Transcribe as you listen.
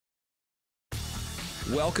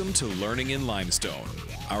Welcome to Learning in Limestone.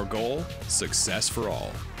 Our goal, success for all.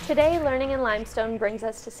 Today, Learning in Limestone brings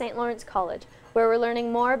us to St. Lawrence College, where we're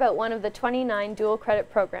learning more about one of the 29 dual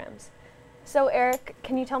credit programs. So Eric,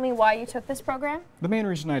 can you tell me why you took this program? The main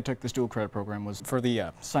reason I took this dual credit program was for the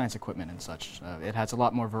science equipment and such. It has a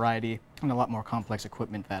lot more variety and a lot more complex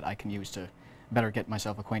equipment that I can use to better get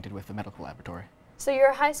myself acquainted with the medical laboratory. So you're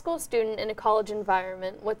a high school student in a college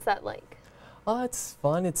environment. What's that like? It's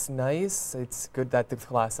fun, it's nice, it's good that the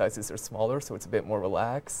class sizes are smaller so it's a bit more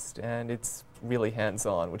relaxed, and it's really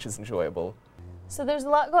hands-on, which is enjoyable. So there's a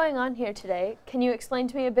lot going on here today. Can you explain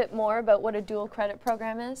to me a bit more about what a dual credit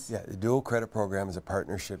program is? Yeah, the dual credit program is a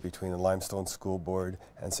partnership between the Limestone School Board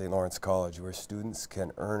and St. Lawrence College, where students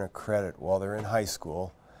can earn a credit while they're in high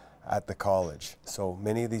school at the college. So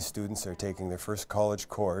many of these students are taking their first college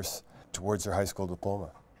course towards their high school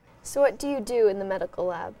diploma. So what do you do in the medical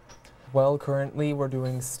lab? Well, currently we're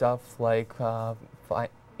doing stuff like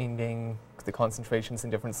finding the concentrations in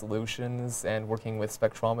different solutions and working with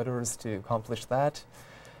spectrometers to accomplish that.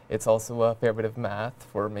 It's also a fair bit of math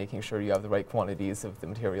for making sure you have the right quantities of the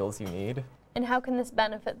materials you need. And how can this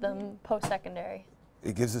benefit them post-secondary?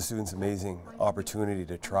 It gives the students amazing opportunity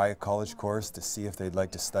to try a college course to see if they'd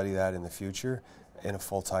like to study that in the future in a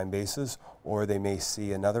full-time basis, or they may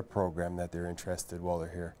see another program that they're interested while they're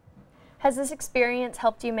here. Has this experience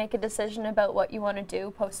helped you make a decision about what you want to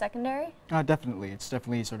do post-secondary? Definitely. It's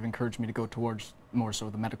definitely sort of encouraged me to go towards more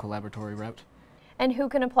so the medical laboratory route. And who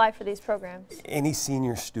can apply for these programs? Any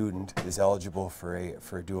senior student is eligible for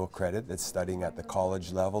a dual credit that's studying at the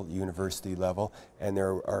college level, university level, and there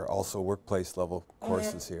are also workplace level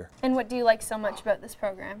courses here. And what do you like so much about this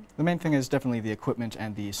program? The main thing is definitely the equipment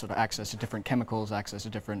and the sort of access to different chemicals, access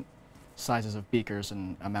to different sizes of beakers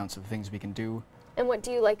and amounts of things we can do. And what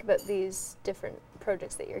do you like about these different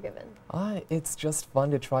projects that you're given? It's just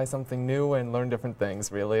fun to try something new and learn different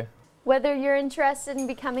things, really. Whether you're interested in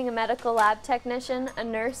becoming a medical lab technician, a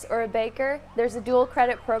nurse, or a baker, there's a dual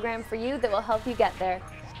credit program for you that will help you get there.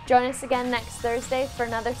 Join us again next Thursday for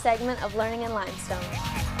another segment of Learning in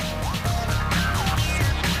Limestone.